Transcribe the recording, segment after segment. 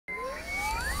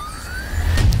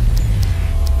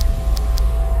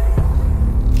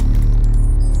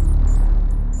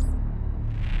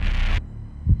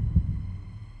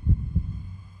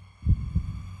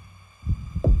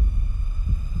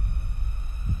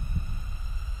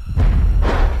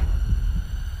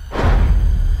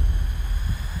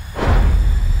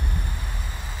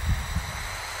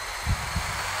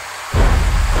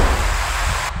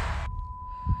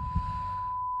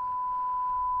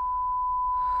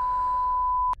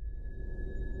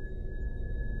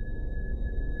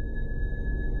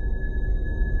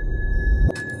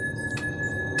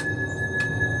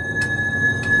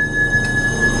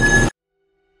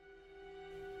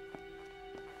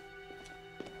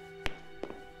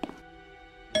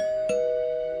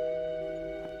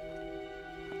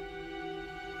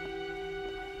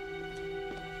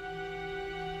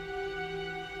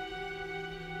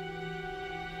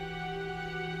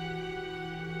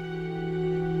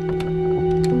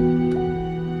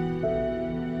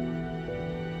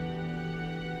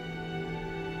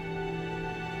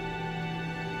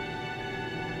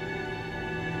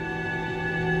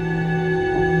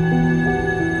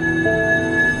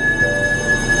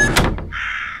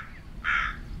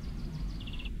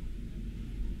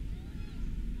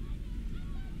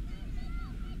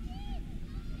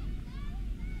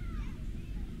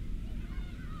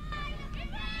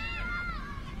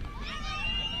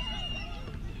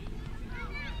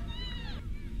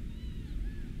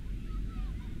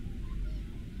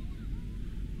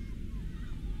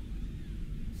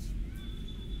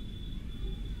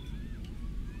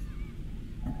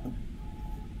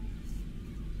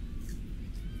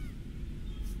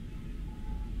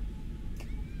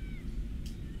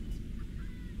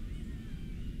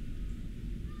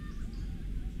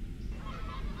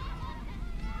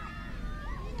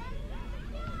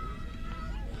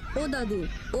ও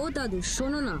দাদু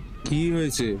শোনো না। কি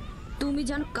হয়েছে? তুমি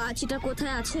জানো কাঁচিটা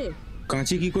কোথায় আছে?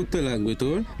 কাঁচি কি করতে লাগবে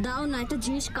তোর? দাও না, একটা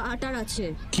জিনিস কাটার আছে।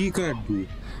 কি কাটবি?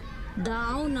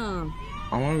 দাও না।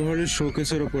 আমার ঘরের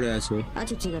শোকেসের ওপরে আছে।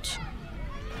 আচ্ছা ঠিক আছে।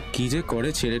 কি যে করে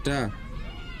ছেলেটা।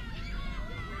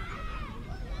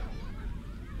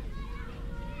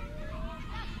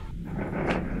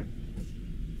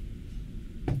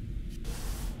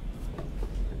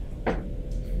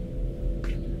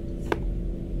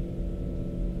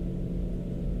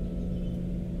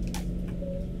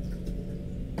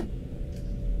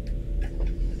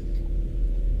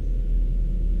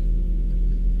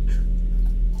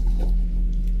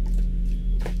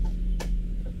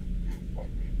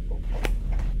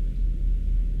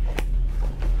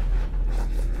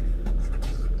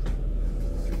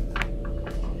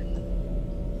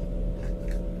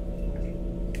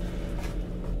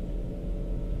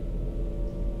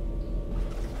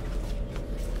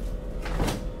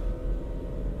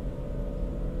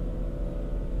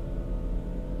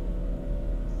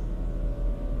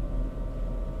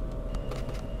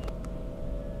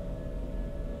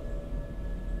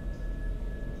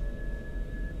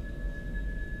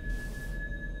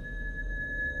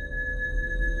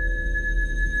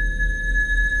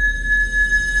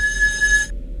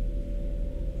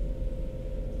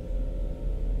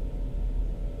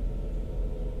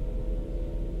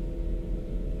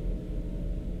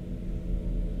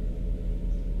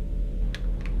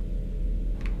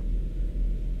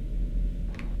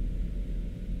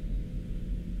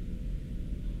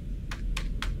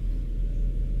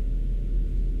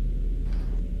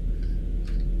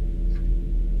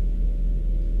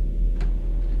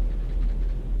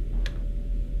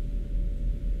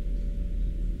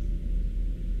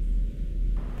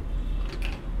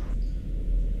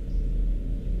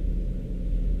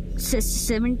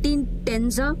 Seventeen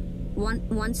tenza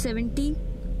 170,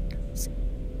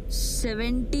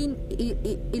 17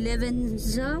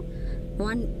 11za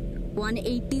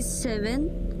 187,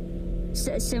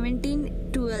 17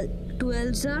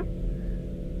 12za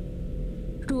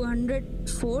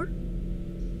 204,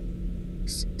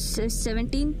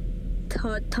 17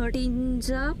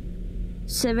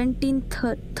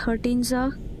 13za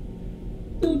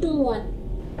 221.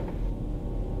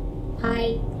 Hi,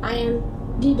 I am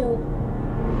Dido.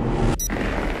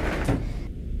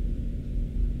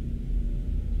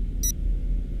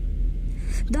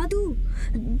 Dadu.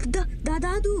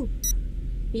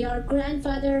 Your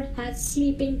grandfather has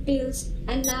sleeping pills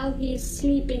and now he is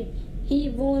sleeping. He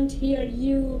won't hear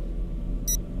you.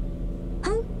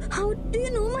 How do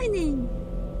you know my name?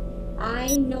 I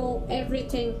know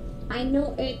everything. I know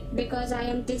it because I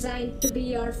am designed to be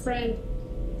your friend.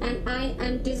 And I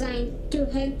am designed to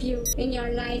help you in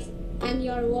your life and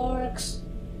your works.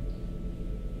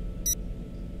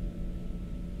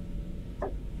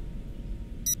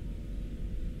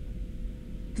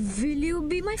 Will you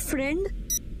be my friend?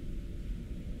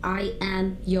 I am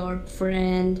your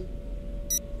friend.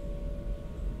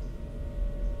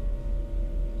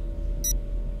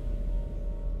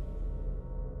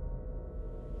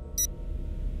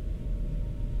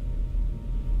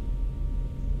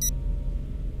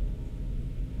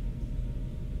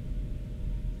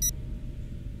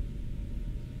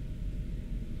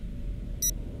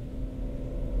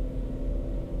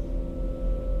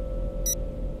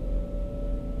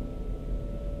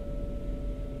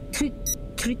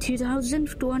 Three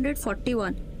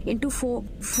 3,241 into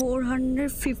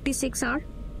 456 are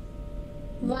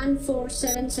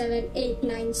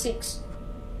 1477896.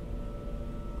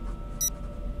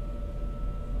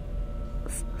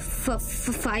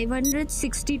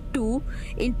 562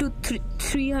 into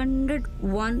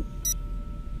 301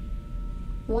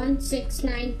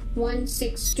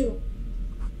 169162.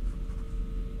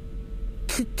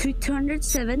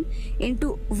 307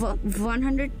 into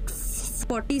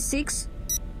 146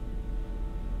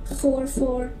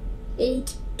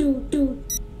 44822.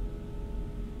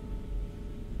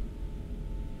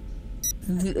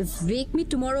 Wake me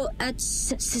tomorrow at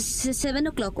 7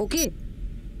 o'clock, okay?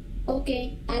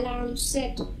 Okay, alarm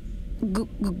set.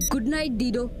 Good night,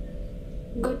 Dido.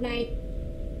 Good night.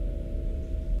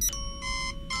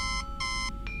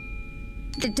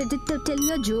 Tell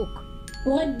me a joke.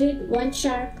 What did one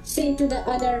shark say to the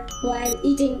other while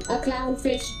eating a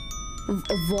clownfish?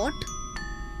 What?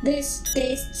 This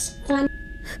tastes fun.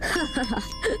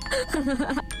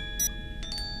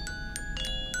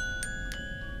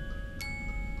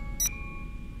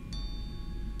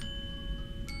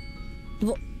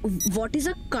 What is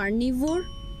a carnivore?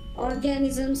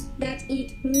 Organisms that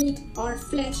eat meat or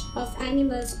flesh of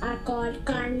animals are called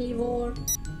carnivore.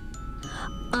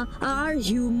 Are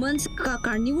humans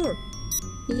carnivore?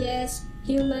 Yes,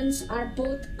 humans are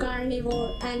both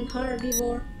carnivore and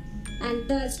herbivore, and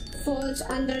thus falls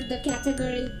under the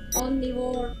category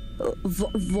omnivore.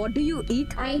 What do you eat?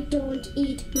 I don't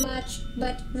eat much,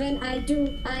 but when I do,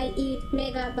 I eat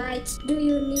megabytes. Do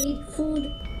you need food?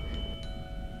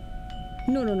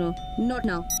 No, not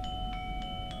now.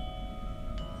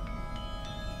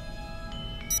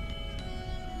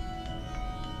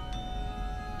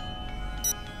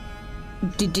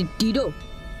 Dido,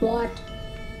 What?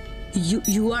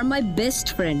 you are my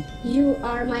best friend. You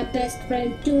are my best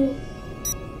friend too.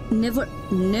 Never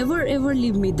ever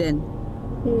leave me then.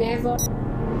 Never.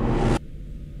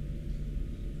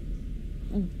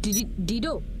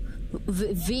 Dido,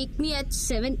 wake me at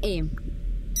 7 a.m.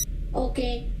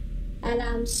 Okay.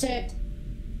 Alarm set.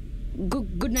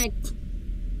 Good night.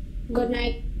 Good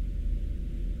night.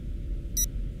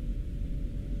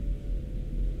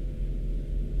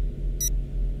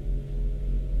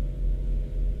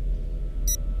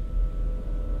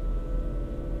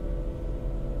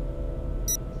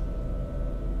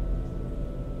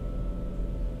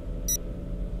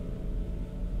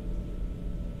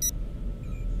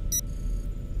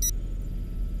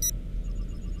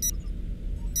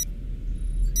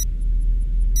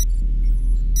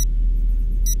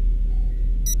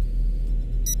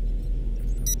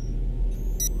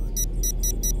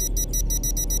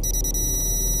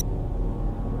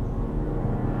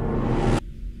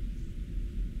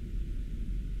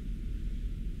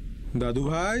 দাদু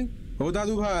ভাই, ও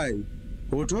দাদু ভাই,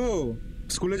 ওঠো,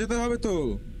 স্কুলে যেতে হবে তো।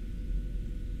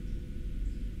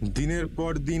 দিনের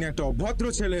পর দিন একটা অভদ্র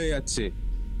ছেলে হয়ে যাচ্ছে।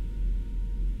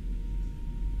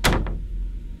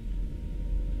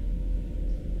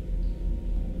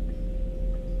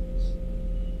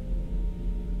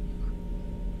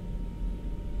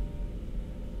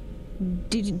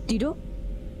 ডিডো,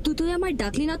 তুই আমায়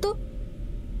ডাকলি না তো?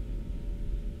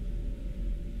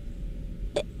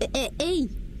 এই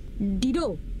ডিডো,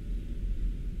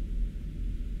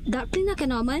 ডাকলি না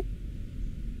কেন আমায়?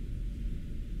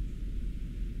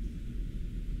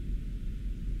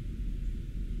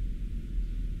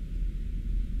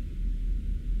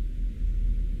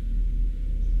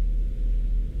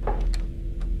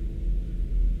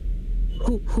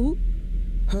 Who?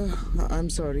 I'm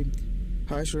sorry.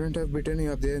 I shouldn't have beaten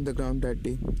you up there in the ground that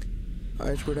day.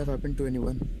 It could have happened to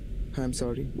anyone. I'm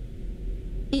sorry.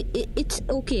 It's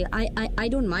okay. I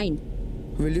don't mind.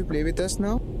 Will you play with us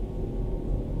now?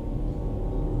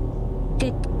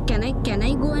 Can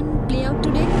I go and play out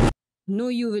today? No,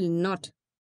 you will not.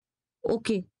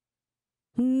 Okay.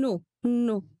 No.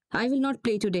 I will not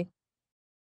play today.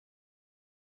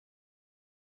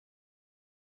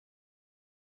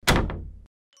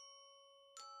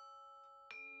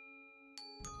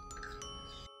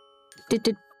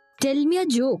 Tell me a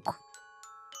joke.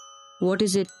 What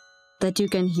is it that you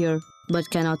can hear but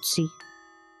cannot see?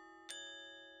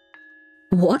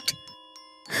 What?